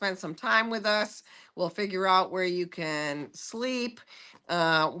 come spend some time with us. We'll figure out where you can sleep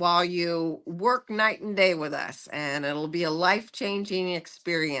while you work night and day with us, and it'll be a life-changing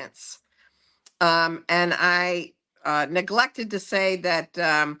experience. And I neglected to say that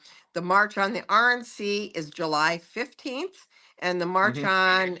the March on the RNC is July 15th, and the March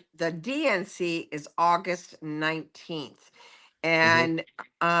on the DNC is August 19th. And,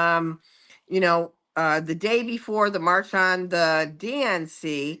 the day before the March on the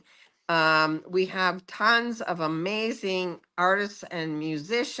DNC, we have tons of amazing artists and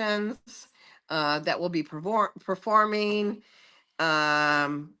musicians that will be performing,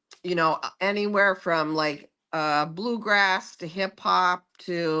 anywhere from like bluegrass to hip hop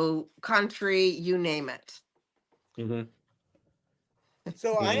to country, you name it.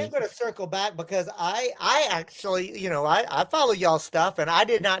 So I am going to circle back because I actually, I follow y'all stuff and I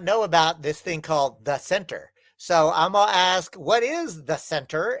did not know about this thing called the Center. So I'm going to ask, what is the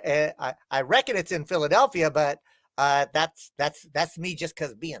Center? I reckon it's in Philadelphia, but that's me just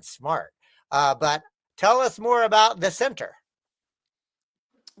because being smart. But tell us more about the Center.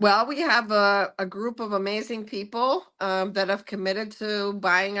 Well, we have a group of amazing people that have committed to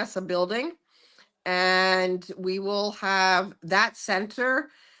buying us a building, and we will have that center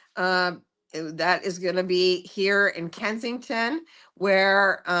that is going to be here in Kensington,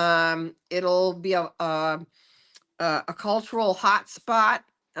 where it'll be a cultural hotspot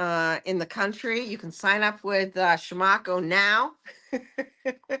in the country. You can sign up with Shimako now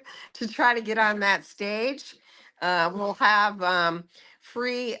to try to get on that stage. We'll have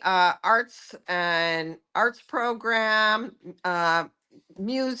free arts program,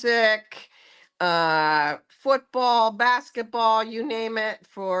 music, football, basketball, you name it,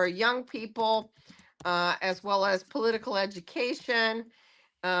 for young people, as well as political education.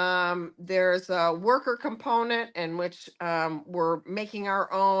 There's a worker component in which we're making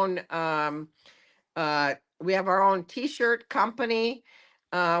our own. We have our own T-shirt company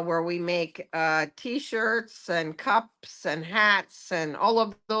where we make T-shirts and cups and hats and all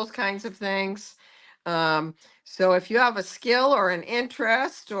of those kinds of things. So if you have a skill or an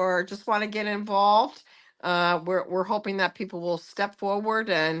interest or just want to get involved, we're hoping that people will step forward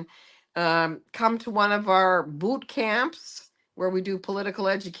and come to one of our boot camps where we do political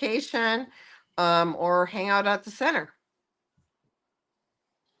education, or hang out at the center.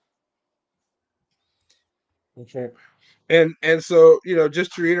 Okay. And so,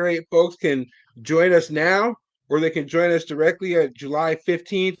 just to reiterate, folks can join us now, or they can join us directly at July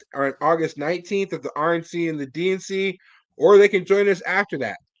 15th or on August 19th at the RNC and the DNC, or they can join us after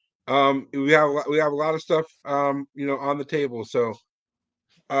that. We have a lot of stuff on the table. So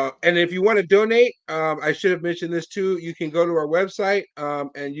and if you want to donate, I should have mentioned this too. You can go to our website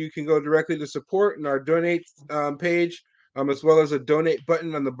and you can go directly to support in our donate page, as well as a donate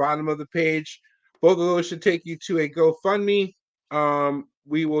button on the bottom of the page. Both of those should take you to a GoFundMe.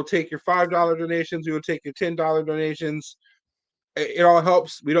 We will take your $5 donations. We will take your $10 donations. It all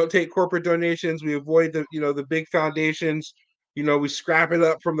helps. We don't take corporate donations. We avoid the big foundations. We scrap it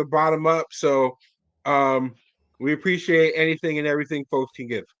up from the bottom up. So we appreciate anything and everything folks can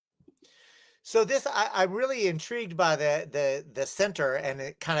give. So this, I'm really intrigued by the center and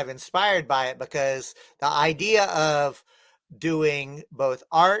it kind of inspired by it, because the idea of doing both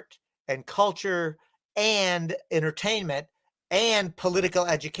art and culture and entertainment and political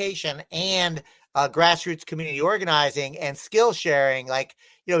education and grassroots community organizing and skill sharing,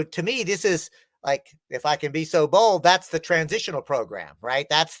 to me, this is, like, if I can be so bold, that's the transitional program, right?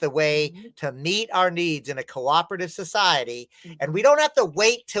 That's the way to meet our needs in a cooperative society. And we don't have to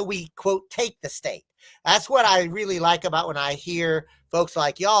wait till we, quote, take the state. That's what I really like about when I hear folks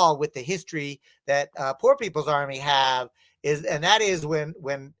like y'all with the history that Poor People's Army have, and that is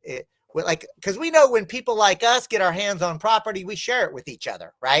because we know when people like us get our hands on property, we share it with each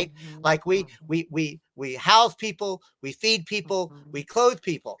other, right? Like we house people, we feed people, we clothe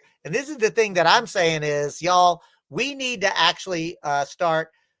people. And this is the thing that I'm saying is, y'all, we need to actually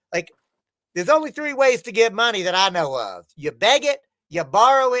start, there's only 3 ways to get money that I know of. You beg it, you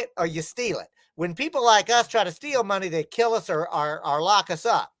borrow it, or you steal it. When people like us try to steal money, they kill us or lock us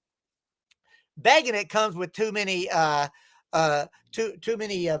up. Begging it comes with too many too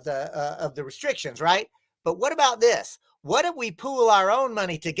many of the restrictions, right? But what about this? What if we pool our own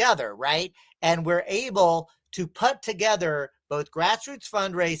money together, right? And we're able to put together both grassroots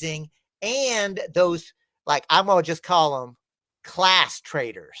fundraising and those, I'm going to just call them class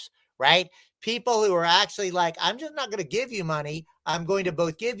traders, right? People who are actually like, I'm just not going to give you money. I'm going to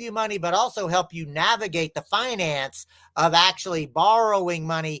both give you money, but also help you navigate the finance of actually borrowing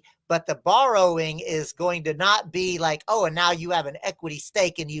money. But the borrowing is going to not be like, oh, and now you have an equity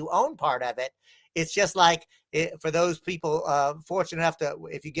stake and you own part of it. It's just like for those people fortunate enough to,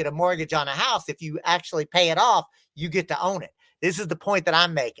 if you get a mortgage on a house, if you actually pay it off, you get to own it. This is the point that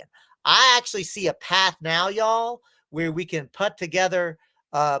I'm making. I actually see a path now, y'all, where we can put together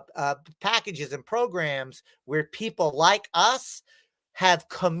packages and programs where people like us have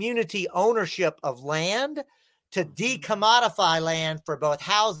community ownership of land to decommodify land for both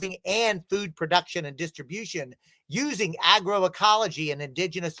housing and food production and distribution using agroecology and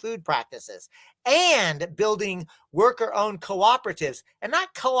indigenous food practices, and building worker-owned cooperatives, and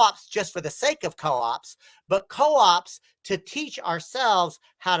not co-ops just for the sake of co-ops, but co-ops to teach ourselves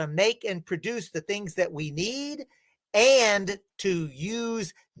how to make and produce the things that we need and to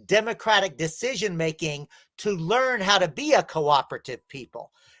use democratic decision making to learn how to be a cooperative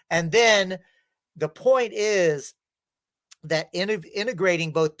people. And then the point is that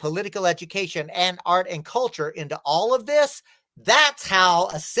integrating both political education and art and culture into all of this, that's how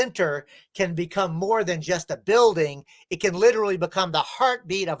a center can become more than just a building. It can literally become the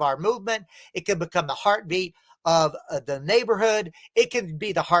heartbeat of our movement. It can become the heartbeat of the neighborhood. It can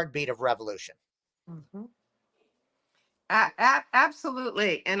be the heartbeat of revolution. Mm-hmm.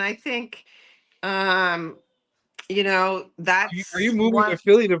 Absolutely. And I think, you know, that's Are you moving to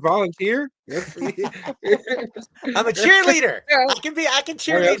Philly to volunteer? I'm a cheerleader. Yeah. I can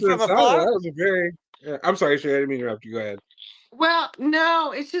cheerlead from afar. That was a very. I'm sorry, Sherry, I didn't mean to interrupt you. Go ahead. Well,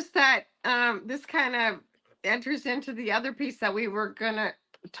 no, it's just that this kind of enters into the other piece that we were gonna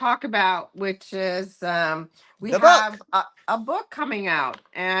talk about, which is we have a book coming out,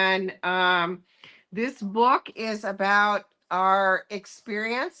 and this book is about our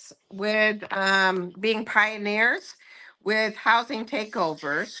experience with being pioneers with housing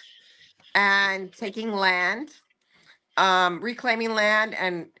takeovers and taking land, reclaiming land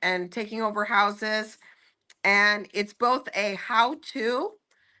and taking over houses. And it's both a how-to,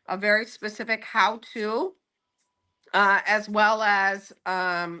 a very specific how-to, as well as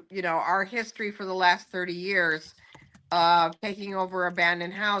you know, our history for the last 30 years of taking over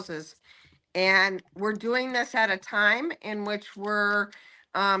abandoned houses. And we're doing this at a time in which we're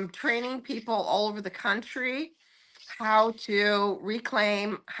training people all over the country how to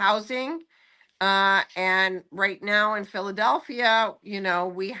reclaim housing. And right now in Philadelphia, you know,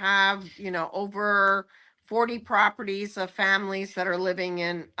 we have, you know, over 40 properties of families that are living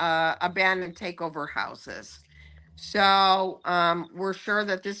in abandoned takeover houses. So we're sure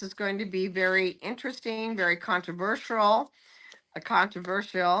that this is going to be very interesting, very controversial.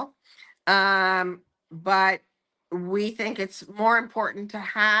 But we think it's more important to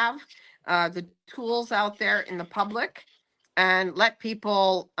have the tools out there in the public and let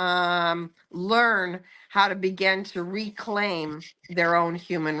people learn how to begin to reclaim their own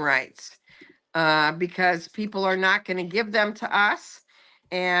human rights, because people are not going to give them to us.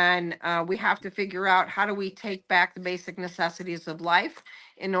 And we have to figure out, how do we take back the basic necessities of life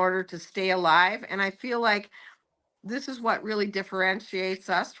in order to stay alive? And I feel like this is what really differentiates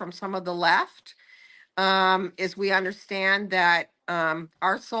us from some of the left, is we understand that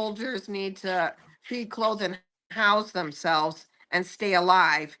our soldiers need to feed, clothe, and house themselves and stay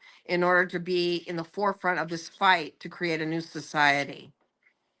alive in order to be in the forefront of this fight to create a new society.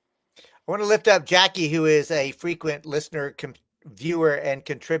 I want to lift up Jackie, who is a frequent listener, viewer, and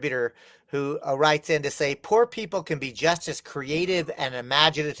contributor, who writes in to say, poor people can be just as creative and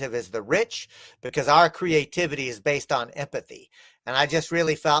imaginative as the rich because our creativity is based on empathy. And I just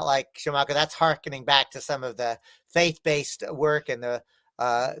really felt like, Shamaka, that's hearkening back to some of the faith-based work and the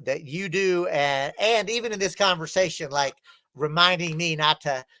that you do, and even in this conversation, like reminding me not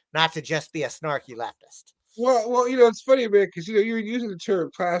to just be a snarky leftist. Well, you know, it's funny, man, because you know you were using the term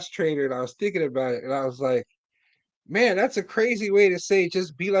class trader, and I was thinking about it, and I was like, man, that's a crazy way to say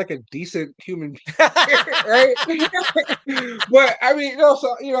just be like a decent human being, right? But I mean, you know,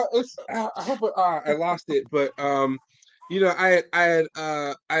 so you know, it's I hope I lost it, but you know, I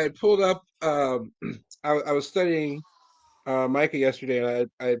had pulled up I was studying Micah yesterday, and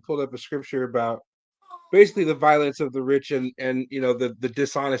I had pulled up a scripture about basically the violence of the rich and you know the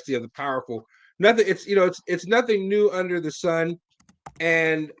dishonesty of the powerful. Nothing. It's you know it's nothing new under the sun,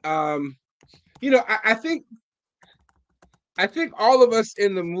 and you know I think all of us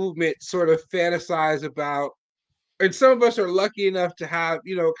in the movement sort of fantasize about, and some of us are lucky enough to have,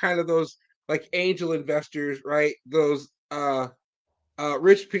 you know, kind of those like angel investors, right? Those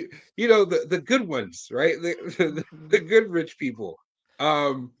rich people, you know, the good ones, right? The good rich people.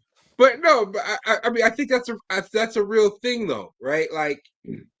 But but no, but I mean, I think that's a real thing, though, right? Like,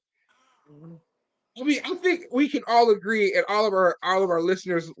 I mean, I think we can all agree, and all of our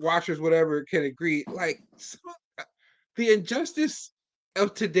listeners, watchers, whatever, can agree. Like, the injustice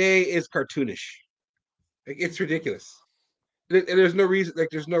of today is cartoonish. Like, it's ridiculous, and there's no reason. Like,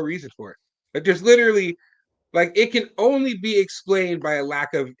 there's no reason for it. Like, there's literally like it can only be explained by a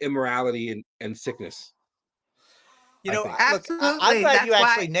lack of immorality and sickness. You I know, think. look, I'm Absolutely. glad you That's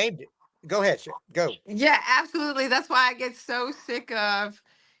actually why. named it. Go ahead, go. Yeah, absolutely. That's why I get so sick of.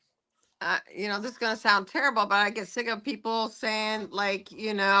 This is gonna sound terrible, but I get sick of people saying like,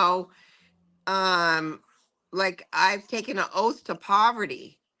 um, like I've taken an oath to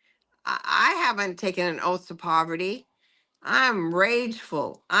poverty. I haven't taken an oath to poverty. I'm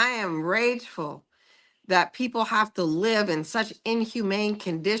rageful. I am rageful that people have to live in such inhumane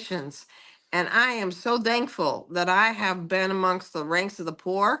conditions. And I am so thankful that I have been amongst the ranks of the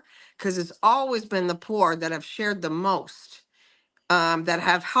poor, because it's always been the poor that have shared the most, that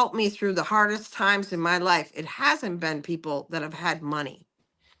have helped me through the hardest times in my life. It hasn't been people that have had money.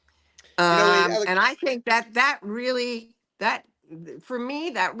 And I think that really, for me,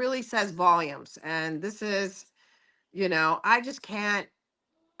 that really says volumes. And this is, I just can't,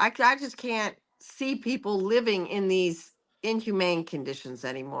 I just can't see people living in these inhumane conditions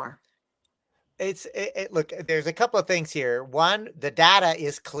anymore. Look, there's a couple of things here. One, the data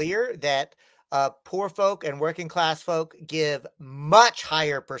is clear that poor folk and working class folk give much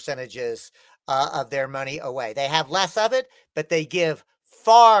higher percentages of their money away. They have less of it, but they give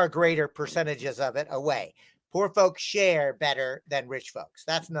far greater percentages of it away. Poor folks share better than rich folks.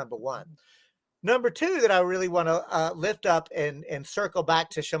 That's number one. Number two, that I really want to lift up and circle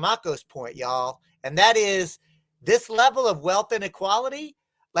back to Shamako's point, y'all, and that is this level of wealth inequality.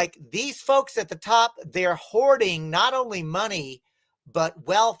 Like, these folks at the top, they're hoarding not only money, but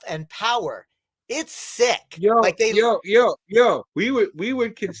wealth and power. It's sick. We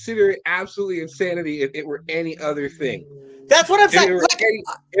would consider it absolutely insanity if it were any other thing. That's what I'm saying.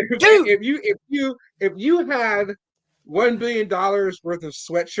 If you had $1 billion worth of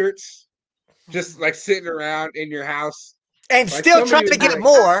sweatshirts just like sitting around in your house and like still trying to get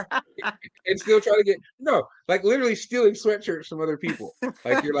more, and still trying to get like literally stealing sweatshirts from other people.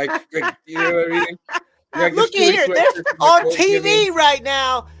 Like, you're like you know what I mean? Like, look here, there's on TV right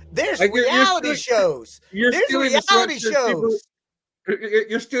now. There's like reality shows. There's reality shows.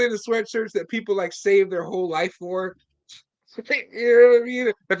 You're stealing the sweatshirts that people like save their whole life for. You know what I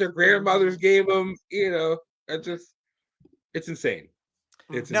mean? That their grandmothers gave them. It's insane.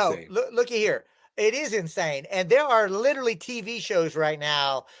 It's insane. Looky here. It is insane. And there are literally TV shows right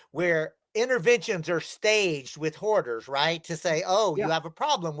now where interventions are staged with hoarders, right? To say, oh, you have a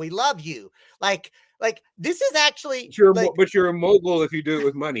problem. We love you. Like this is actually. But you're a mogul if you do it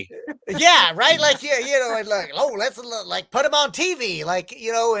with money. Yeah, right. Like, and like, oh, let's like put them on TV, like,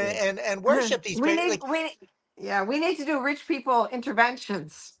 and worship these people. We need to do rich people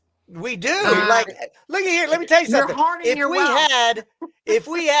interventions. We do. Like, look at here. Let me tell you something. If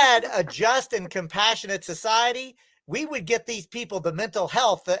we had a just and compassionate society, we would get these people the mental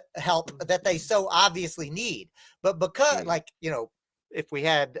health help that they so obviously need. But because, if we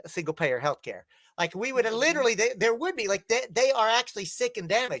had single payer healthcare, like, we would literally, there would be like they are actually sick and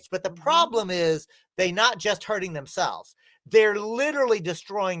damaged. But the problem is they not just hurting themselves. They're literally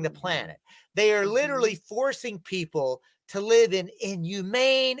destroying the planet. They are literally forcing people to live in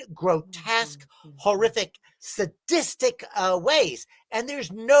inhumane, grotesque, horrific, sadistic ways. And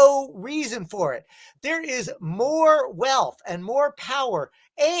there's no reason for it. There is more wealth and more power.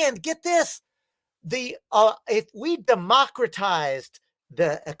 And get this, if we democratized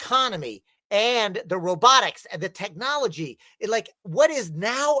the economy and the robotics and the technology, what is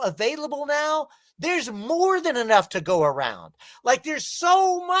now available now, there's more than enough to go around. Like, there's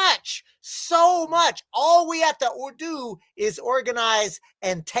so much. All we have to do is organize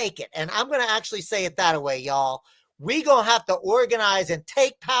and take it. And I'm going to actually say it that way, y'all. We going to have to organize and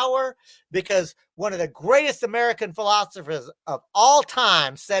take power, because one of the greatest American philosophers of all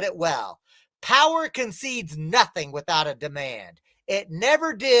time said it well. Power concedes nothing without a demand. It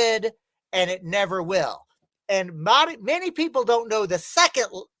never did, and it never will. And many people don't know the second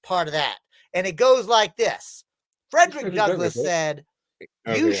part of that. And it goes like this. Frederick Douglass said,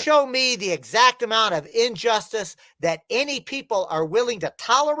 you show me the exact amount of injustice that any people are willing to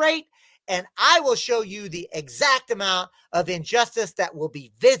tolerate, and I will show you the exact amount of injustice that will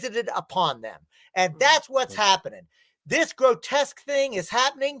be visited upon them. And that's what's happening. This grotesque thing is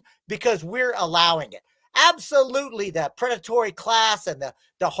happening because we're allowing it. Absolutely, the predatory class and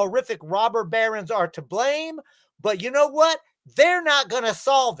the horrific robber barons are to blame. But you know what? They're not going to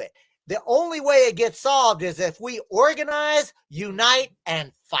solve it. The only way it gets solved is if we organize, unite,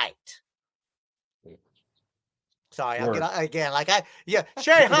 and fight. Sorry, I'll get again.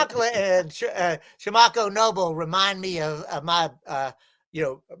 Sherry Hunkler and Shamako Noble remind me of my, my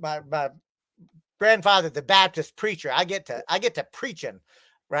grandfather, the Baptist preacher. I get to preaching,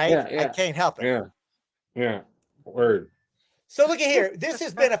 right? Yeah. I can't help it. Yeah. Word. So look at here. This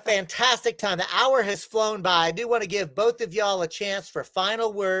has been a fantastic time. The hour has flown by. I do want to give both of y'all a chance for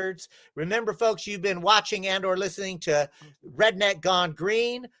final words. Remember, folks, you've been watching and or listening to Redneck Gone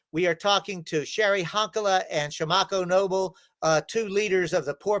Green. We are talking to Sherry Hunkler and Shamako Noble, two leaders of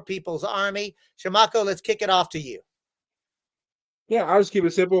the Poor People's Army. Shamako, let's kick it off to you. Yeah, I'll just keep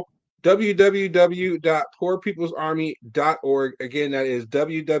it simple. www.poorpeoplesarmy.org. Again, that is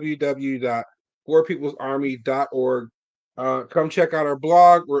www.poorpeoplesarmy.org. Come check out our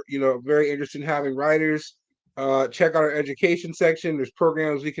blog. We're very interested in having writers. Check out our education section. There's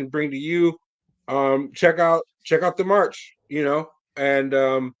programs we can bring to you. Check out the march. And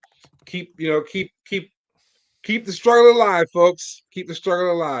keep the struggle alive, folks. Keep the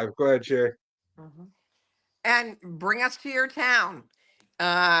struggle alive. Go ahead, Sherry. Mm-hmm. And bring us to your town.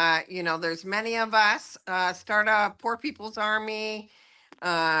 There's many of us. Start a Poor People's Army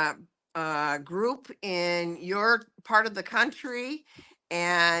group in your part of the country,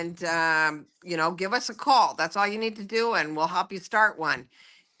 and give us a call. That's all you need to do, and we'll help you start one.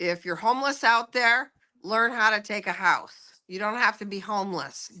 If you're homeless out there, learn how to take a house. You don't have to be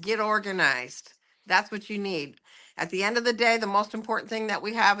homeless. Get organized. That's what you need. At the end of the day, the most important thing that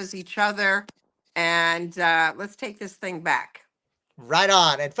we have is each other, and let's take this thing back. Right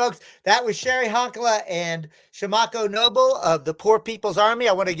on. And folks, that was Sherry Hunkler and Shamako Noble of the Poor People's Army.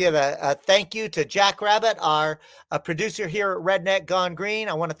 I want to give a thank you to Jack Rabbit, our producer here at Redneck Gone Green.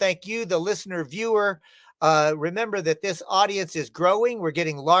 I want to thank you, the listener viewer. Remember that this audience is growing. We're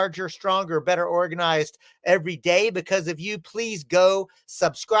getting larger, stronger, better organized every day because of you. Please go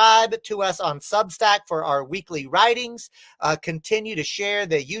subscribe to us on Substack for our weekly writings. Continue to share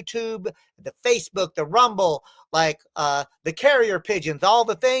the YouTube, the Facebook, the Rumble, the carrier pigeons, all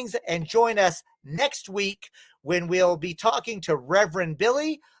the things, and join us next week when we'll be talking to Reverend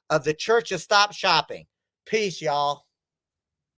Billy of the Church of Stop Shopping. Peace, y'all.